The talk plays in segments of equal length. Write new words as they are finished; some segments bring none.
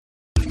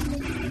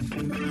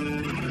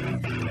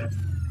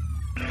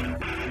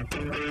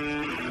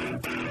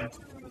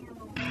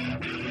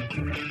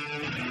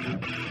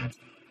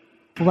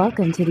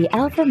Welcome to the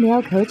Alpha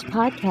Male Coach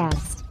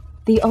Podcast,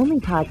 the only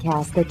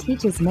podcast that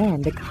teaches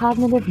men the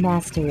cognitive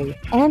mastery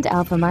and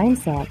alpha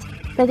mindset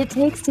that it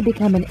takes to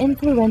become an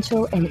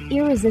influential and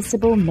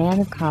irresistible man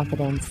of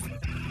confidence.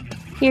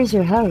 Here's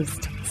your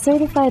host,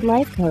 certified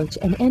life coach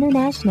and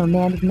international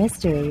man of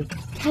mystery,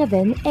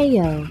 Kevin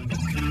Ayo.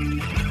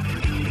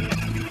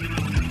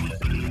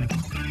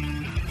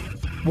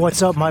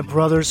 What's up, my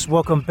brothers?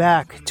 Welcome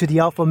back to the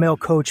Alpha Male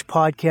Coach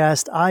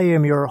Podcast. I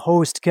am your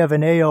host, Kevin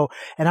Ayo,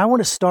 and I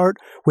want to start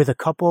with a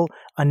couple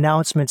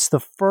announcements. The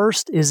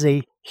first is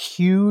a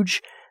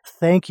huge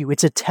thank you.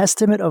 It's a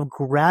testament of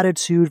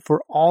gratitude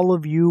for all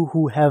of you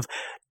who have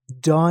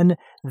done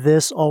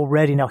this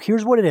already. Now,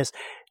 here's what it is.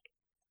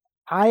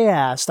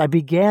 I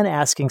began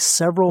asking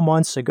several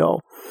months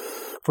ago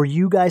for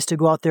you guys to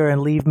go out there and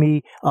leave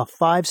me a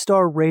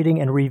 5-star rating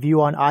and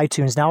review on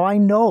iTunes. Now, I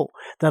know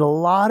that a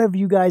lot of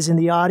you guys in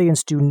the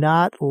audience do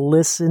not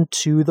listen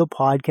to the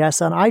podcast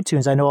on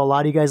iTunes. I know a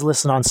lot of you guys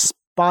listen on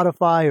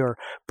Spotify or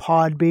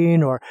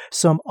Podbean or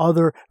some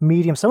other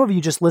medium. Some of you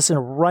just listen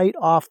right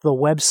off the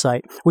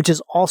website, which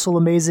is also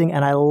amazing,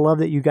 and I love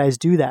that you guys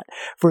do that.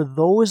 For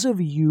those of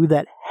you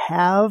that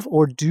have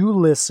or do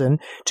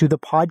listen to the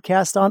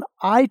podcast on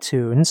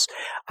iTunes,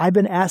 I've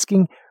been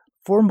asking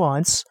for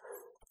months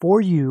for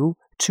you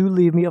to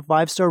leave me a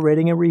 5-star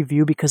rating and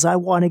review because I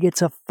want to get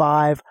to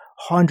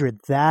 500.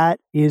 That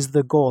is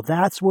the goal.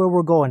 That's where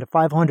we're going, to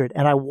 500.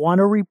 And I want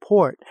to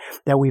report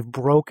that we've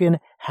broken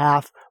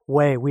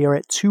halfway. We are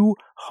at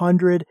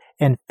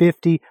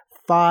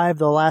 255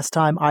 the last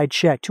time I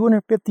checked.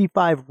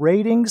 255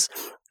 ratings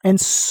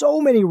and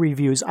so many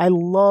reviews. I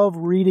love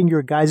reading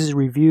your guys'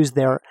 reviews.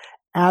 They're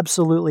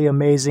absolutely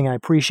amazing. I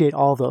appreciate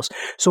all of those.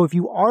 So if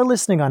you are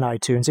listening on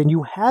iTunes and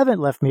you haven't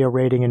left me a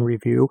rating and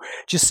review,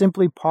 just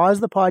simply pause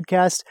the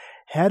podcast,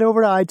 head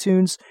over to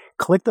iTunes,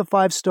 click the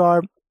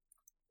 5-star,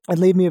 and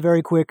leave me a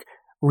very quick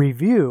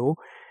review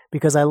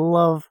because I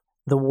love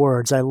the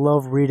words. I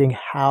love reading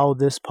how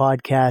this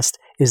podcast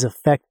is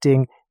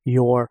affecting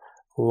your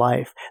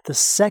life. The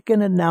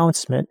second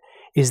announcement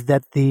is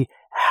that the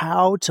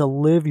How to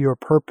Live Your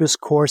Purpose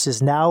course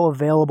is now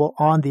available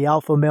on the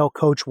Alpha Male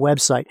Coach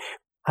website.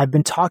 I've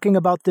been talking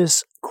about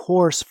this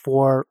course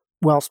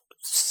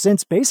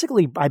since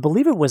basically, I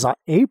believe it was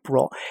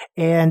April,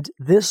 and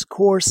this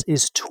course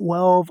is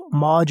 12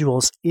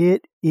 modules.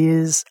 It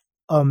is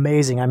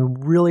amazing. I'm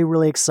really,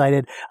 really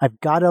excited. I've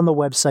got it on the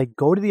website.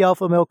 Go to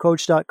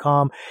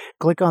thealphamalecoach.com,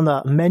 click on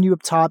the menu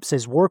up top,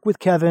 says Work with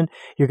Kevin.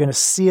 You're going to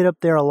see it up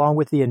there along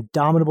with the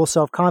Indomitable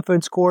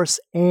Self-Confidence course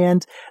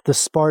and the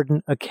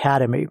Spartan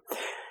Academy.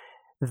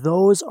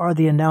 Those are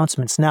the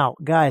announcements. Now,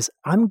 guys,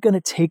 I'm going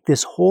to take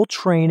this whole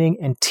training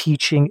and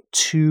teaching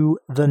to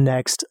the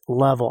next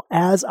level.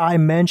 As I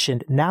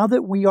mentioned, now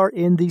that we are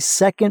in the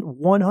second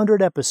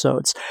 100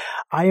 episodes,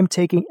 I am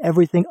taking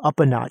everything up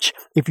a notch.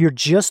 If you're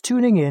just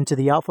tuning in to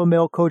the Alpha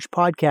Male Coach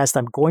Podcast,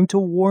 I'm going to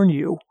warn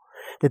you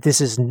that this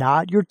is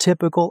not your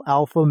typical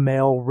alpha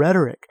male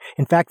rhetoric.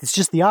 In fact, it's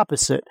just the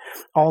opposite.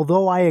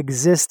 Although I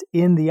exist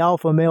in the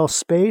alpha male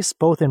space,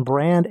 both in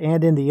brand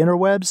and in the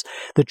interwebs,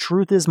 the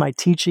truth is my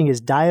teaching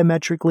is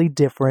diametrically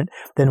different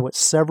than what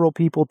several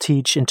people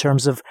teach in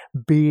terms of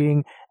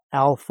being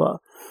alpha.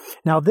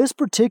 Now, this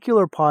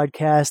particular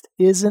podcast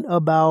isn't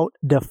about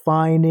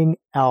defining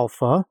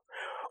alpha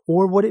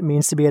or what it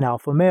means to be an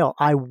alpha male.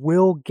 I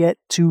will get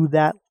to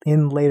that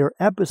in later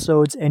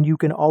episodes, and you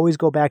can always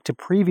go back to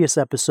previous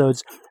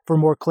episodes for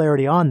more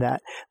clarity on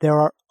that. There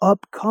are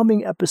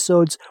upcoming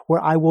episodes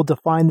where I will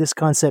define this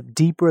concept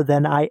deeper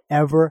than I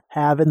ever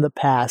have in the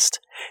past,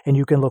 and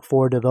you can look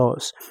forward to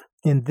those.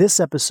 In this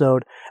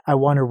episode, I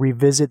want to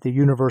revisit the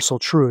universal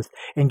truth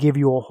and give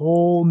you a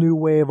whole new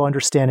way of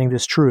understanding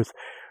this truth,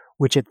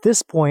 which at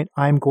this point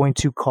I'm going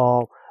to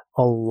call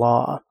a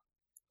law.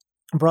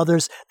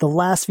 Brothers, the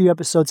last few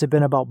episodes have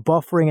been about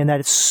buffering, and that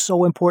is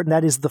so important.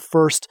 That is the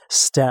first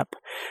step.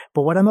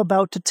 But what I'm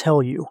about to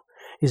tell you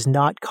is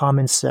not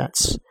common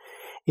sense.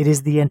 It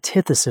is the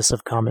antithesis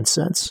of common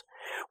sense.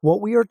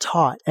 What we are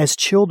taught as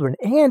children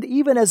and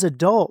even as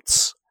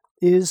adults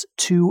is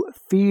to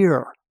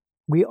fear.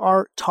 We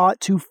are taught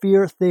to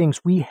fear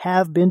things. We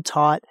have been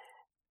taught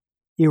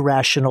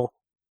irrational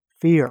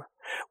fear.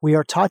 We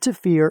are taught to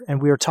fear,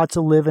 and we are taught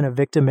to live in a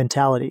victim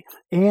mentality.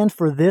 And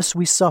for this,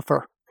 we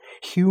suffer.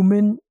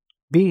 Human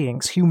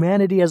beings,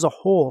 humanity as a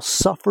whole,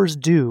 suffers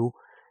due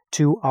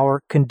to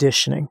our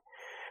conditioning.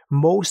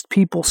 Most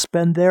people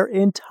spend their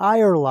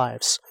entire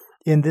lives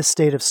in this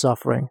state of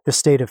suffering, the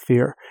state of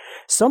fear.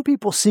 Some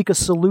people seek a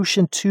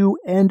solution to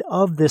and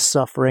of this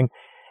suffering,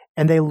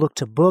 and they look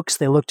to books,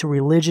 they look to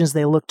religions,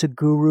 they look to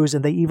gurus,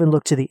 and they even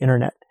look to the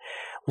internet.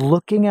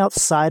 Looking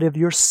outside of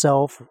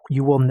yourself,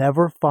 you will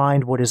never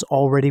find what is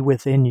already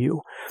within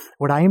you.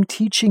 What I am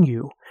teaching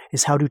you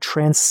is how to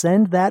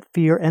transcend that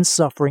fear and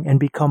suffering and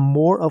become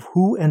more of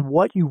who and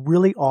what you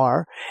really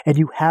are, and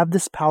you have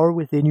this power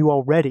within you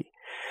already.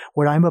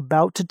 What I'm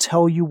about to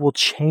tell you will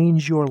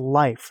change your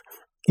life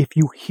if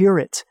you hear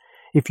it,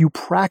 if you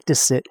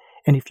practice it,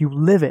 and if you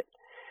live it.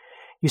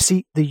 You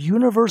see, the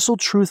universal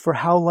truth for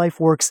how life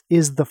works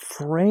is the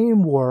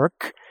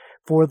framework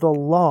for the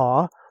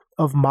law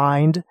of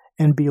mind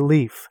and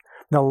belief.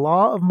 The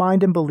law of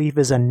mind and belief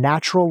is a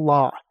natural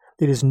law.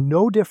 It is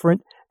no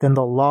different than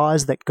the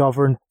laws that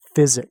govern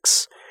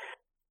physics.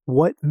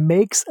 What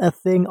makes a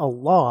thing a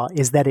law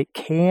is that it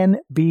can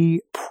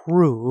be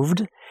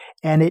proved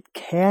and it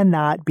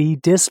cannot be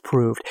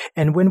disproved.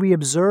 And when we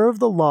observe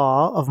the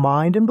law of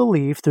mind and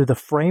belief through the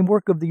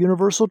framework of the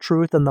universal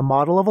truth and the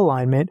model of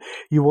alignment,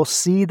 you will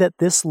see that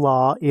this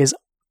law is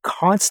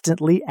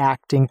constantly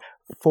acting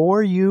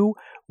for you,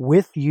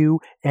 with you,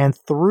 and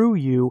through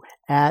you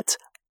at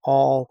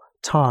all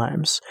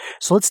times.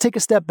 So let's take a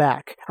step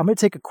back. I'm going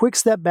to take a quick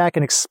step back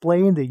and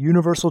explain the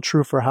universal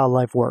truth for how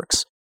life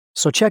works.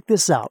 So check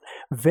this out.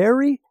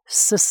 Very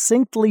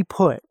succinctly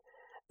put,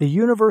 the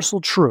universal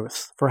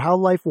truth for how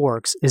life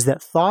works is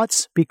that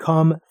thoughts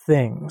become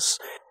things.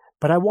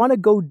 But I want to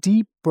go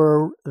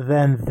deeper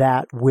than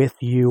that with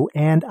you,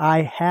 and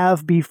I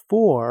have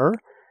before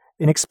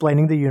in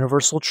explaining the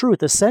universal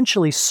truth.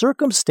 Essentially,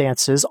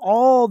 circumstances,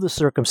 all the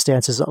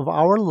circumstances of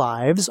our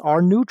lives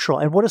are neutral.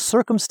 And what a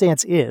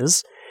circumstance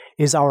is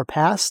our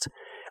past,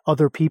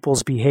 other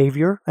people's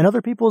behavior, and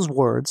other people's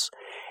words,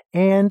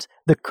 and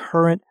the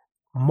current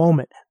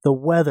moment, the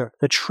weather,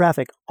 the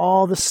traffic,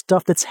 all the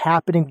stuff that's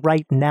happening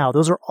right now.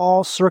 Those are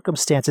all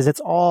circumstances.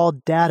 It's all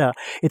data.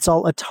 It's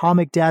all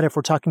atomic data if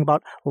we're talking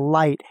about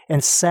light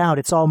and sound.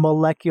 It's all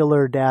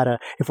molecular data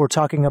if we're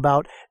talking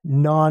about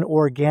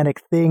non-organic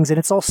things. And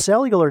it's all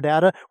cellular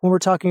data when we're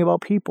talking about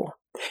people.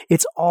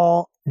 It's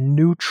all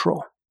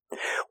neutral.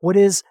 What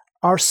is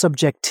our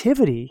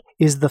subjectivity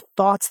is the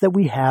thoughts that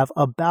we have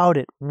about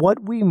it,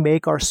 what we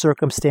make our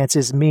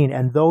circumstances mean.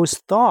 And those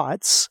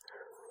thoughts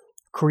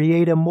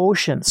create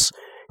emotions,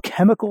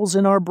 chemicals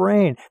in our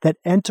brain that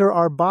enter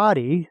our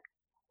body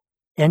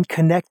and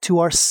connect to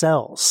our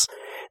cells.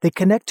 They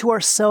connect to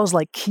our cells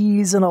like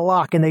keys in a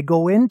lock, and they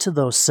go into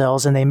those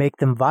cells and they make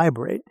them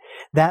vibrate.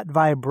 That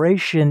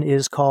vibration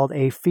is called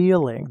a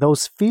feeling.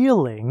 Those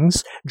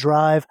feelings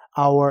drive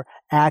our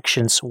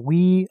actions.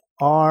 We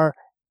are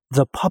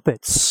the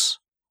puppets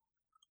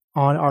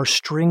on our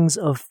strings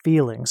of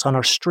feelings, on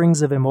our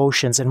strings of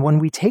emotions. And when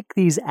we take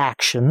these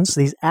actions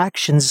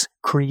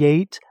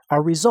create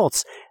our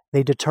results.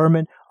 They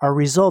determine our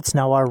results.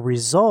 Now, our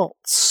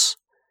results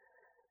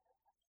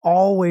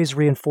always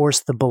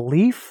reinforce the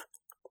belief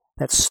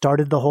that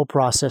started the whole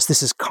process.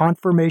 This is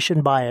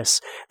confirmation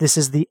bias. This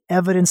is the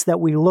evidence that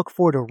we look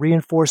for to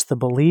reinforce the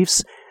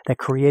beliefs that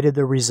created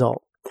the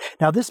result.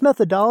 Now, this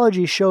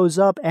methodology shows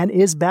up and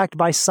is backed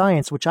by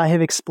science, which I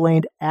have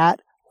explained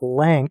at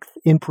length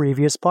in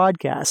previous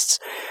podcasts.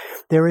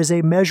 There is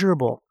a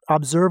measurable,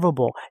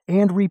 observable,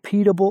 and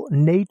repeatable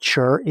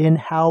nature in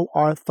how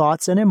our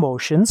thoughts and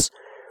emotions,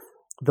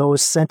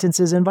 those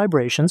sentences and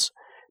vibrations,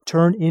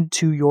 turn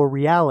into your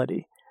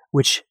reality,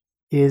 which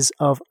is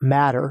of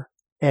matter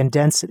and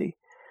density.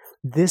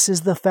 This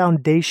is the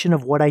foundation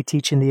of what I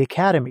teach in the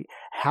Academy,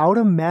 how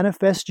to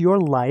manifest your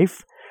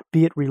life,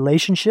 be it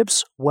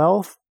relationships,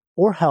 wealth,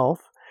 or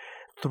health,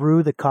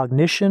 through the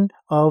cognition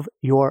of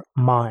your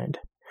mind.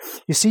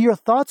 You see, your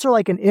thoughts are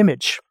like an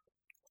image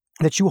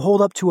that you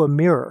hold up to a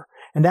mirror,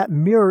 and that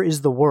mirror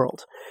is the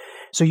world.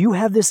 So you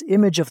have this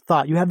image of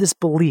thought, you have this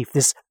belief,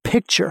 this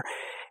picture,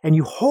 and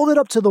you hold it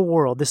up to the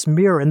world, this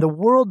mirror, and the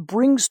world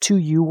brings to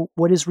you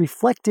what is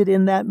reflected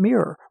in that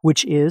mirror,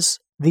 which is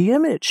the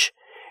image.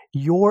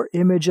 Your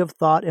image of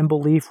thought and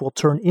belief will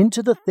turn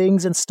into the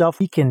things and stuff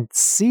we can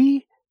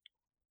see,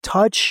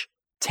 touch,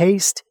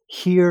 taste,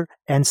 hear,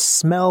 and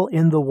smell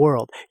in the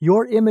world.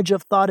 Your image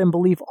of thought and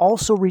belief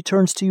also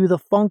returns to you the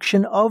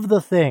function of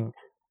the thing,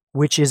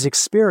 which is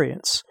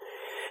experience.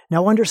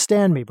 Now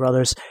understand me,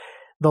 brothers.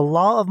 The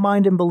law of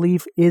mind and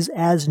belief is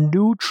as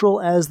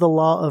neutral as the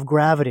law of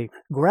gravity.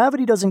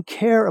 Gravity doesn't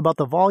care about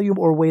the volume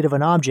or weight of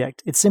an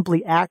object. It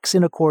simply acts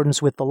in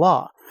accordance with the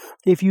law.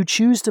 If you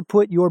choose to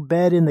put your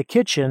bed in the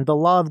kitchen, the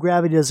law of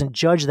gravity doesn't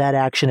judge that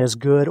action as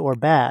good or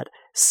bad,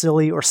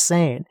 silly or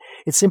sane.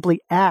 It simply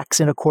acts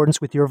in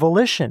accordance with your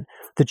volition,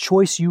 the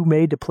choice you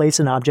made to place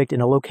an object in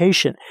a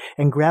location,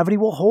 and gravity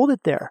will hold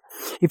it there.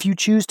 If you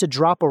choose to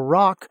drop a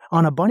rock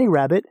on a bunny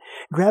rabbit,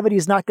 gravity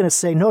is not going to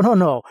say,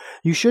 no,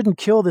 you shouldn't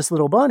kill this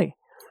little bunny.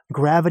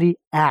 Gravity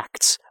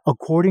acts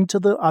according to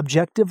the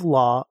objective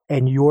law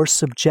and your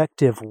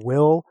subjective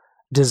will,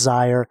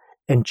 desire,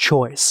 and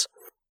choice.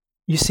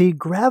 You see,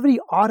 gravity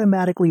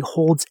automatically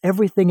holds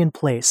everything in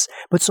place,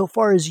 but so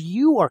far as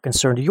you are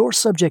concerned, your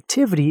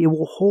subjectivity, it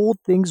will hold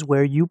things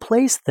where you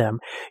place them.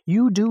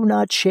 You do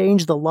not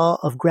change the law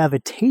of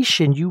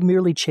gravitation, you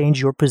merely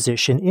change your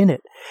position in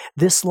it.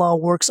 This law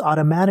works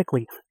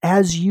automatically.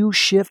 As you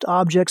shift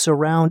objects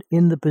around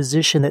in the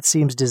position that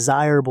seems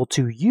desirable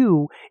to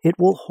you, it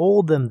will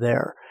hold them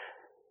there.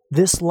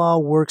 This law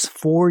works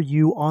for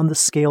you on the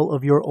scale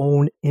of your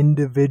own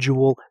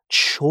individual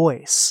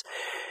choice.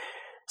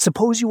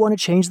 Suppose you want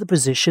to change the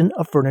position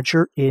of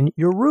furniture in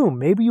your room.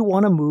 Maybe you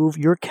want to move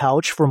your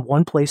couch from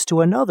one place to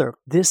another.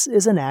 This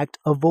is an act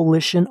of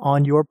volition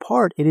on your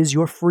part. It is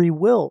your free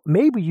will.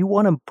 Maybe you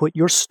want to put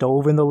your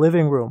stove in the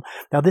living room.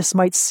 Now, this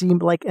might seem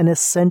like an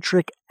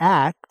eccentric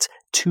act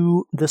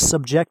to the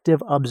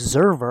subjective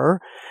observer,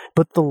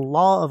 but the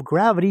law of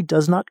gravity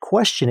does not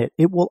question it.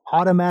 It will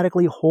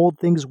automatically hold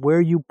things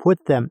where you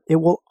put them. It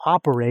will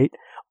operate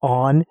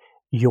on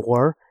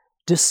your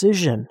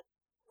decision.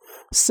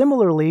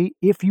 Similarly,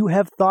 if you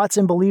have thoughts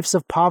and beliefs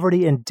of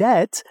poverty and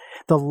debt,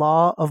 the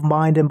law of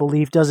mind and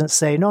belief doesn't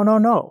say,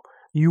 no,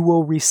 you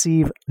will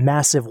receive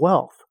massive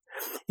wealth.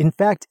 In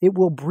fact, it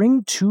will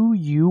bring to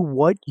you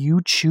what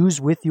you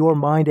choose with your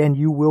mind, and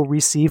you will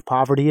receive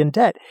poverty and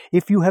debt.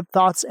 If you have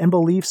thoughts and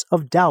beliefs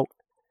of doubt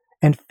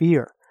and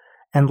fear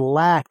and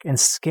lack and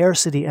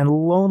scarcity and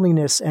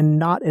loneliness and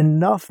not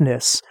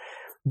enoughness,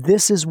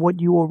 this is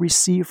what you will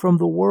receive from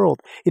the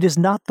world. It is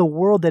not the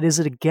world that is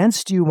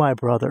against you, my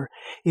brother.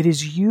 It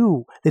is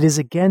you that is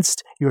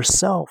against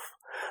yourself.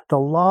 The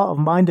law of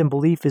mind and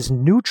belief is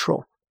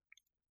neutral,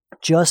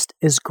 just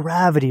as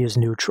gravity is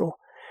neutral.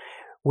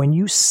 When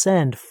you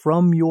send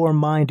from your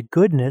mind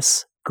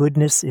goodness,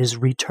 goodness is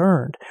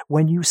returned.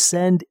 When you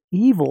send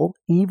evil,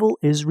 evil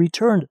is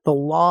returned. The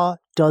law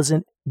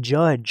doesn't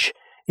judge.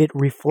 It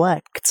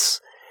reflects.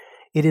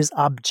 It is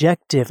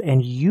objective,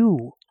 and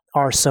you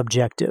are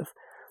subjective.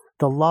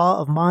 The law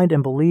of mind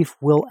and belief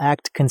will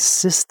act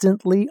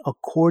consistently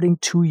according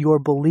to your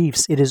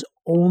beliefs. It is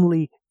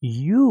only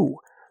you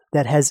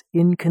that has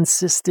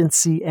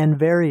inconsistency and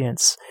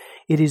variance.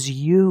 It is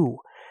you,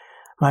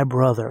 my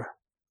brother.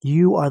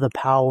 You are the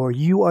power.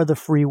 You are the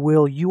free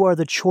will. You are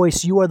the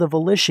choice. You are the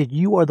volition.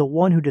 You are the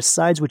one who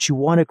decides what you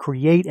want to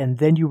create, and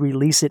then you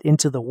release it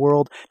into the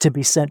world to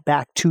be sent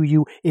back to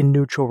you in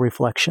neutral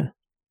reflection.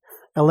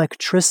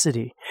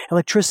 Electricity.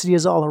 Electricity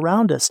is all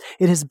around us.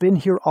 It has been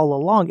here all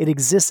along. It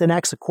exists and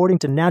acts according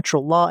to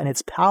natural law, and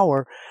its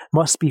power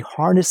must be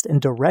harnessed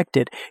and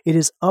directed. It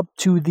is up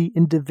to the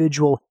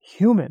individual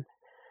human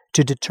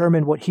to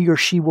determine what he or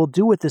she will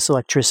do with this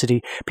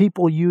electricity.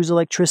 People use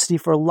electricity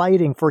for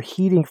lighting, for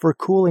heating, for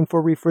cooling,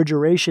 for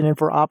refrigeration, and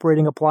for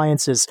operating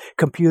appliances,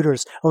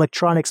 computers,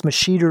 electronics,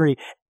 machinery,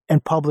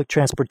 and public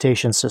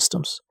transportation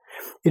systems.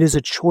 It is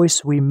a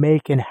choice we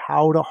make in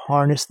how to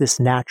harness this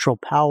natural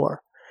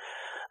power.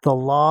 The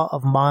law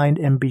of mind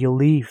and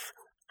belief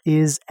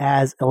is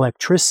as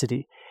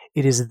electricity.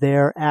 It is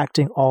there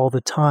acting all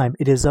the time.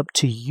 It is up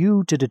to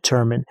you to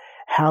determine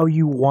how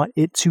you want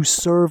it to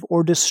serve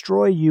or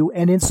destroy you,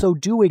 and in so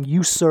doing,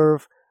 you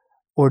serve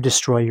or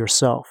destroy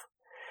yourself.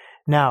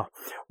 Now,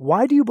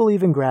 why do you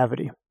believe in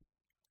gravity?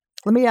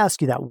 Let me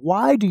ask you that.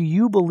 Why do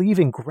you believe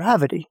in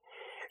gravity?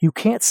 You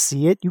can't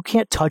see it, you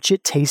can't touch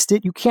it, taste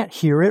it, you can't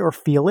hear it or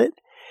feel it,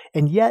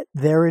 and yet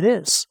there it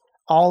is,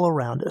 all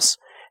around us,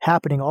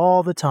 happening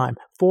all the time,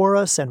 for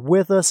us and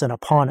with us and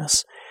upon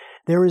us.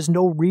 There is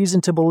no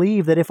reason to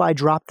believe that if I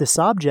drop this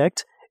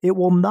object, it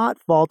will not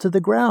fall to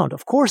the ground.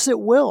 Of course it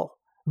will.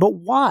 But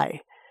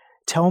why?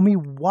 Tell me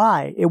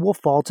why it will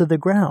fall to the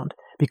ground.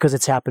 Because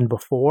it's happened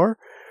before?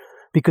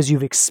 Because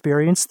you've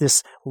experienced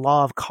this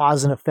law of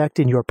cause and effect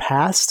in your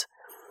past?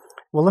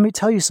 Well, let me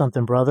tell you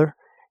something, brother.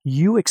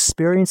 You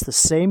experience the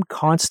same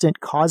constant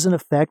cause and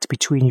effect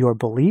between your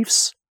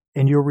beliefs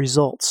and your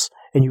results,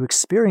 and you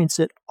experience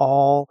it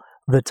all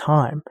the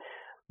time.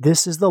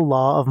 This is the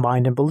law of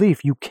mind and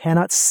belief. You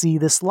cannot see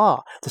this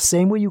law, the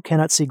same way you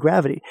cannot see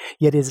gravity,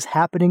 yet it is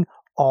happening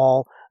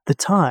all the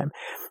time.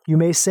 You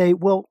may say,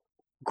 well,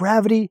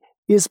 gravity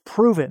is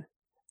proven.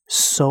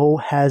 So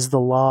has the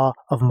law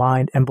of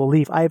mind and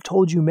belief. I have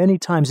told you many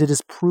times it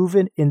is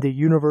proven in the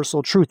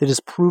universal truth. It is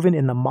proven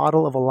in the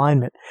model of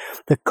alignment.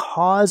 The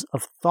cause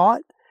of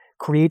thought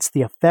creates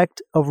the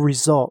effect of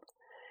result.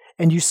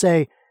 And you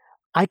say,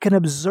 I can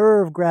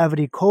observe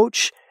gravity,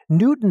 coach.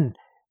 Newton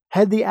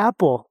had the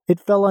apple.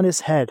 It fell on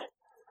his head.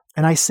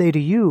 And I say to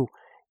you,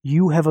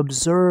 you have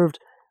observed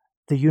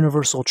the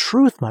universal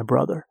truth, my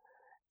brother.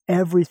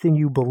 Everything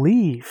you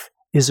believe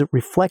is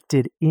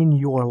reflected in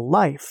your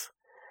life.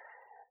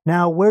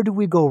 Now, where do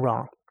we go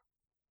wrong?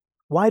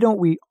 Why don't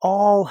we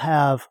all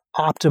have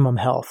optimum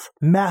health,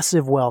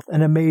 massive wealth,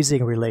 and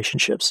amazing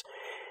relationships?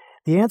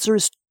 The answer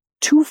is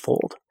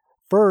twofold.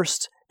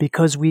 First,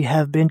 because we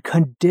have been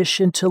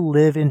conditioned to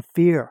live in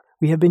fear.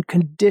 We have been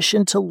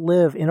conditioned to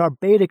live in our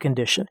beta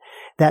condition,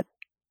 that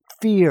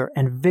fear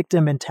and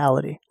victim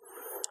mentality.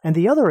 And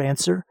the other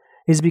answer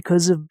is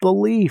because of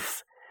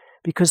belief,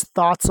 because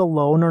thoughts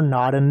alone are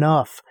not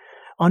enough.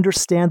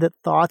 Understand that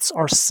thoughts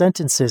are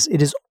sentences.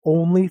 It is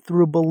only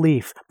through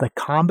belief, the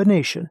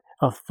combination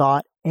of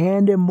thought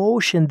and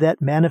emotion,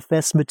 that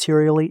manifests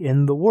materially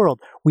in the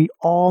world. We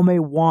all may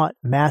want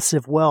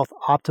massive wealth,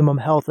 optimum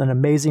health, and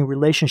amazing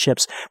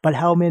relationships, but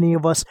how many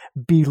of us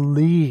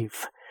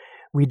believe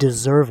we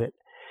deserve it,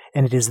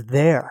 and it is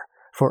there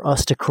for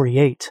us to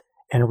create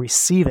and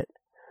receive it?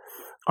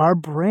 Our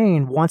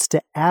brain wants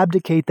to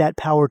abdicate that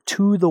power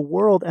to the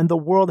world, and the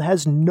world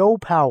has no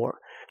power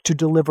to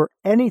deliver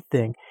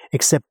anything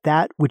except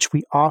that which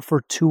we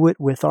offer to it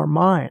with our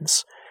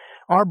minds.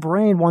 Our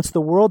brain wants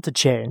the world to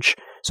change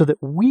so that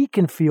we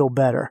can feel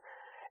better.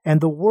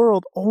 And the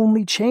world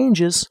only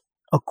changes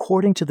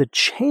according to the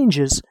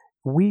changes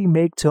we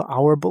make to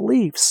our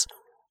beliefs.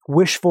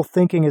 Wishful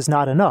thinking is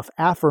not enough.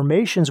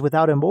 Affirmations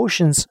without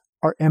emotions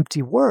are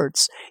empty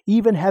words.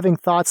 Even having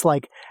thoughts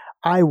like,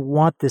 I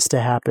want this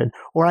to happen,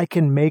 or I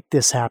can make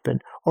this happen,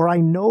 or I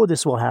know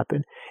this will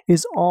happen,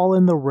 is all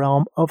in the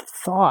realm of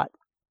thought.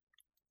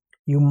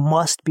 You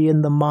must be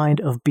in the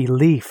mind of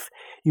belief.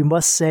 You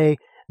must say,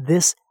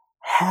 this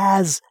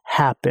has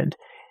happened.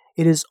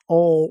 It is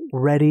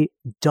already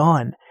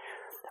done.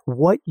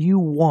 What you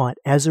want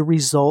as a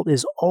result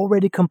is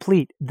already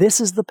complete. This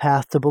is the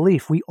path to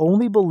belief. We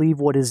only believe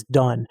what is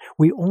done.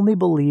 We only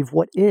believe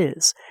what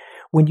is.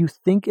 When you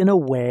think in a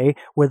way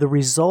where the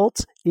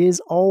result is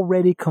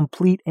already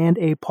complete and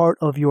a part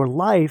of your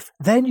life,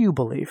 then you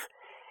believe.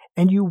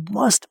 And you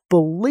must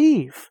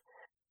believe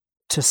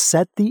to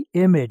set the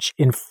image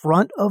in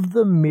front of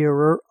the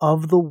mirror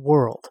of the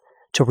world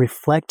to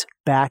reflect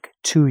back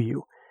to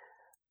you.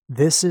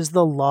 This is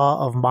the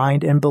law of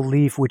mind and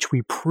belief, which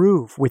we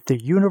prove with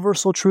the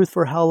universal truth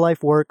for how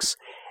life works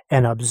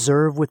and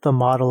observe with the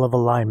model of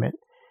alignment.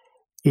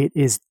 It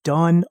is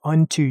done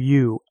unto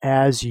you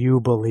as you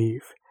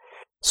believe.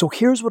 So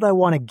here's what I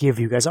want to give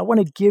you guys. I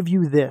want to give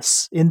you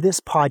this in this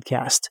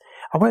podcast.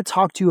 I want to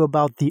talk to you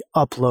about the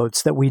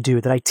uploads that we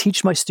do, that I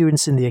teach my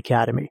students in the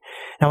academy.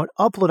 Now, an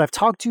upload, I've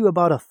talked to you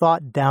about a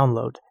thought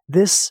download.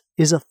 This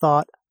is a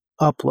thought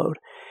upload.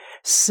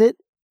 Sit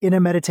in a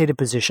meditative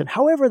position,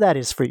 however that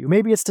is for you.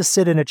 Maybe it's to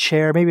sit in a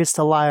chair, maybe it's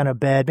to lie on a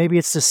bed, maybe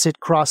it's to sit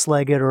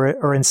cross-legged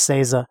or in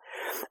seiza.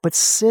 But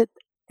sit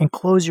and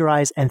close your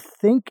eyes and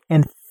think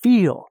and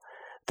feel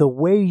the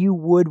way you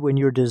would when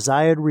your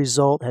desired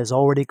result has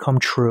already come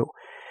true.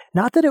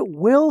 Not that it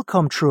will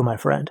come true, my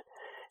friend.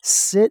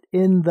 Sit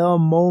in the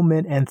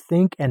moment and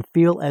think and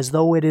feel as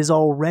though it is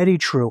already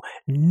true,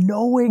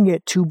 knowing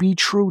it to be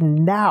true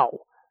now,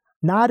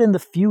 not in the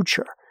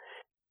future.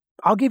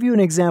 I'll give you an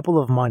example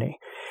of money.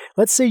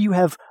 Let's say you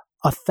have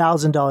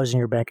 $1,000 in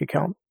your bank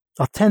account,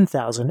 or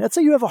 $10,000. Let's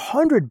say you have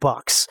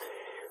 $100.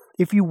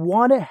 If you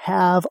want to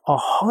have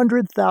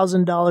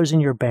 $100,000 in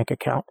your bank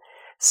account,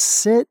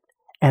 sit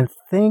and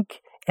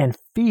think and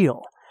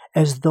feel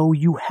as though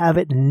you have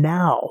it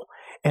now,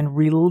 and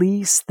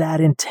release that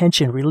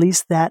intention,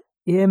 release that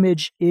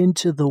image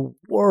into the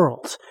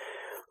world.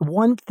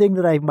 One thing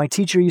that my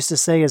teacher used to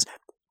say is,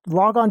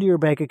 log on to your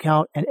bank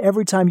account, and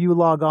every time you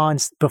log on,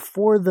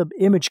 before the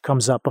image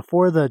comes up,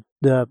 before the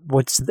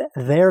what's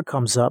there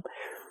comes up,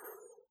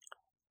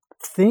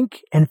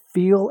 think and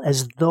feel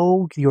as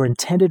though your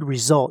intended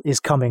result is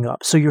coming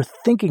up. So you're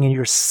thinking and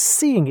you're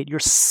seeing it. You're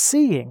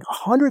seeing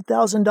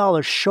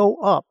 $100,000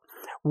 show up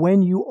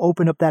when you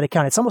open up that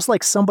account. It's almost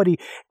like somebody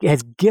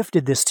has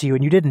gifted this to you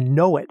and you didn't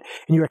know it,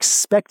 and you're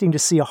expecting to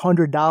see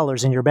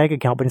 $100 in your bank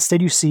account, but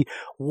instead you see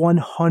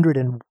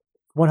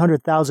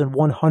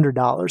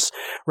 $100,100,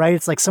 right?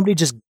 It's like somebody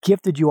just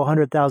gifted you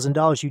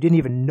 $100,000. You didn't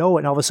even know it,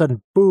 and all of a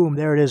sudden, boom,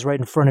 there it is right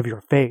in front of your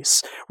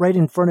face, right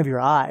in front of your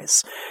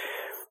eyes.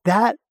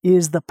 That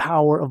is the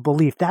power of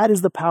belief. That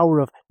is the power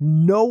of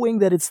knowing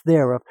that it's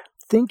there, of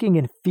thinking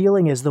and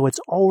feeling as though it's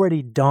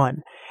already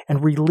done,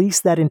 and release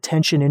that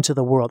intention into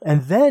the world.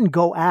 And then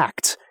go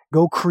act,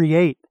 go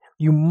create.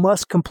 You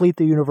must complete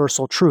the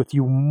universal truth.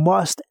 You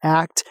must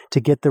act to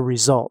get the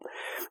result.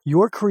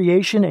 Your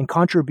creation and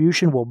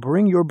contribution will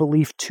bring your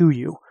belief to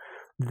you.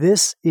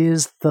 This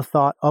is the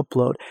thought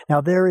upload.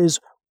 Now, there is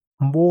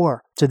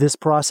more to this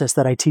process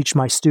that I teach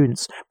my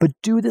students, but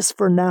do this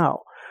for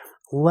now.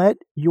 Let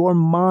your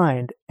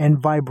mind and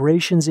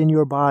vibrations in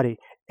your body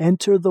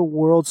enter the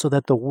world so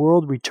that the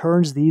world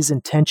returns these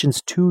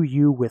intentions to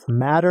you with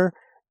matter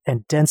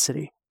and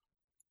density.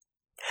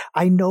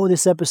 I know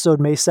this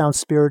episode may sound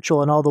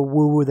spiritual and all the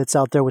woo-woo that's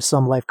out there with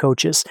some life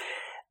coaches.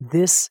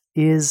 This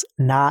is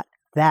not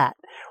that.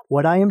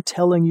 What I am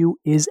telling you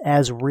is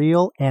as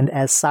real and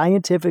as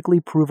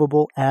scientifically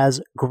provable as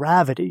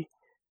gravity.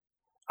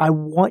 I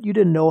want you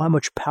to know how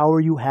much power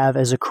you have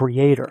as a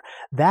creator.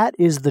 That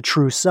is the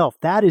true self.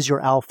 That is your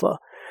alpha.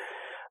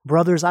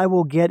 Brothers, I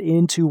will get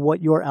into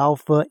what your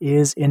alpha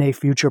is in a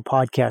future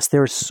podcast.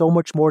 There is so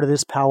much more to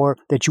this power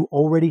that you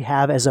already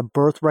have as a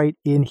birthright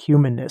in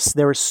humanness.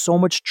 There is so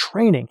much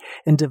training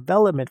and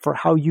development for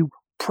how you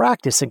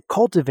practice and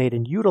cultivate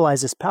and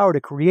utilize this power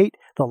to create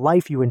the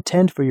life you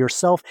intend for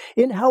yourself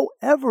in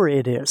however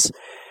it is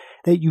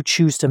that you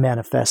choose to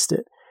manifest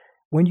it.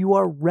 When you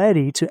are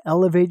ready to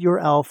elevate your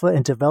alpha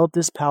and develop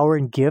this power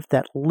and gift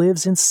that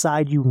lives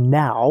inside you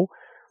now,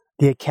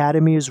 the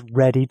Academy is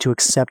ready to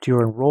accept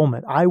your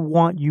enrollment. I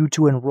want you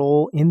to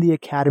enroll in the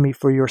Academy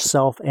for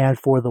yourself and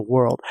for the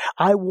world.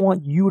 I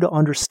want you to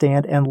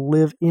understand and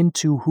live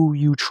into who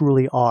you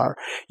truly are.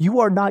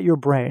 You are not your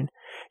brain.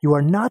 You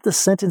are not the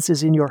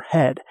sentences in your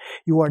head.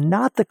 You are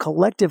not the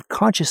collective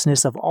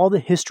consciousness of all the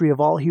history of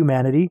all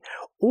humanity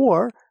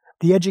or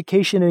the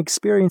education and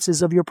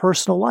experiences of your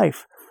personal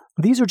life.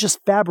 These are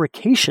just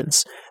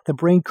fabrications the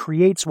brain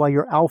creates while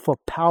your alpha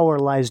power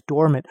lies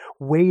dormant,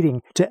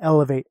 waiting to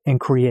elevate and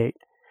create.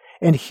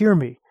 And hear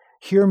me,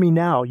 Hear me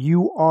now.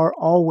 You are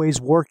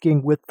always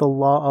working with the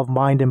law of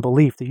mind and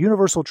belief. The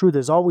universal truth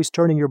is always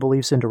turning your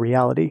beliefs into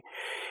reality.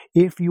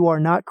 If you are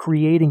not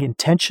creating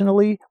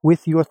intentionally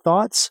with your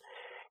thoughts,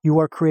 you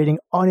are creating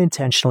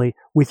unintentionally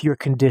with your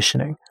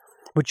conditioning.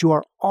 But you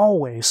are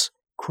always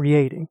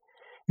creating.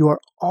 You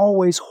are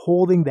always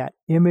holding that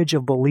image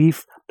of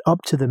belief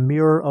up to the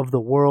mirror of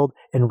the world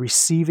and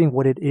receiving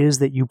what it is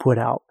that you put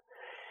out.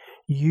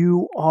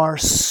 You are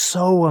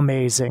so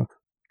amazing.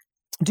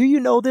 Do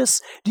you know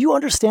this? Do you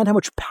understand how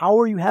much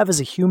power you have as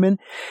a human?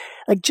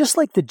 Just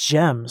like the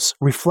gems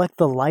reflect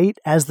the light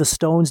as the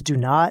stones do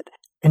not,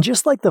 and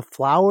just like the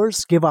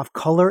flowers give off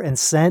color and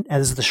scent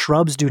as the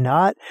shrubs do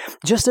not,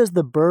 just as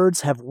the birds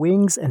have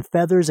wings and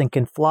feathers and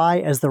can fly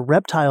as the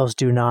reptiles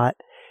do not,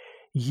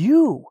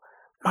 you,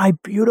 my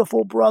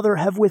beautiful brother,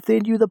 have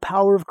within you the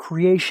power of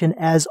creation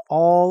as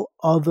all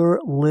other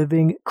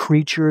living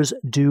creatures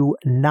do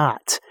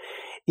not.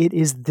 It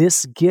is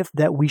this gift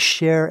that we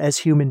share as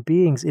human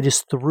beings. It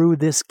is through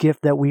this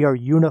gift that we are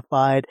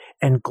unified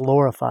and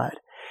glorified.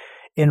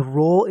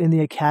 Enroll in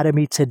the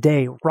Academy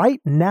today, right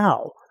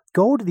now.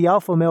 Go to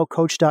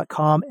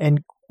thealphamalecoach.com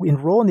and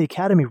enroll in the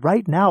Academy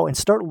right now and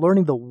start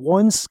learning the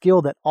one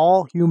skill that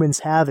all humans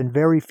have and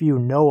very few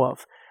know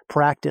of.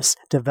 Practice,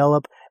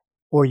 develop,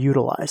 or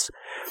utilize.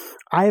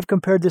 I have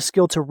compared this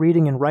skill to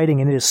reading and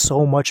writing, and it is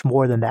so much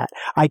more than that.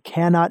 I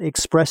cannot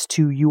express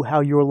to you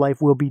how your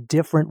life will be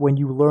different when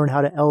you learn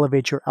how to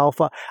elevate your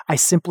alpha. I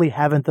simply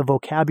haven't the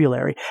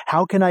vocabulary.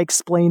 How can I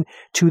explain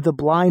to the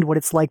blind what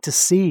it's like to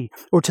see,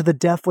 or to the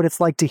deaf what it's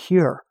like to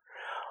hear?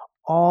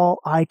 All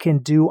I can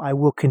do, I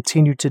will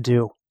continue to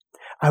do.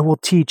 I will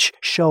teach,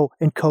 show,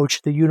 and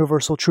coach the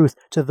universal truth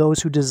to those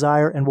who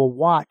desire, and will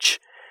watch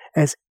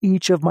as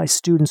each of my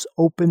students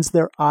opens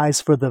their eyes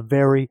for the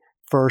very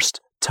first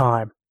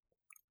time,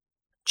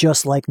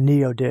 just like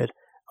Neo did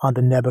on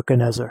the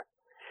Nebuchadnezzar.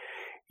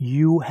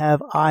 You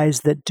have eyes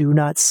that do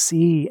not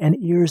see and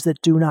ears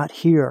that do not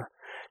hear.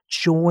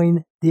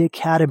 Join the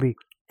Academy,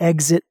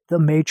 exit the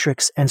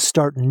matrix, and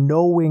start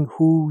knowing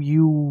who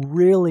you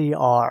really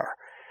are.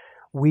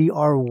 We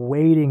are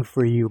waiting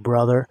for you,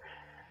 brother.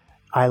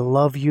 I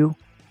love you,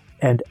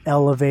 and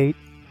elevate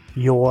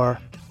your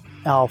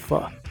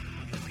alpha.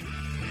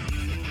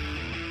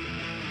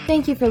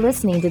 Thank you for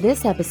listening to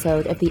this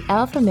episode of the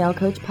Alpha Male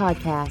Coach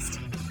Podcast.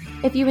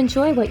 If you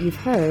enjoy what you've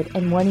heard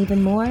and want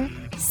even more,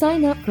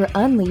 sign up for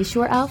Unleash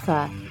Your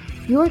Alpha,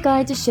 your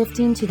guide to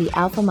shifting to the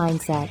alpha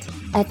mindset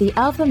at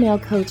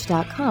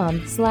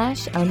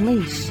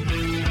thealphamalecoach.com/unleash.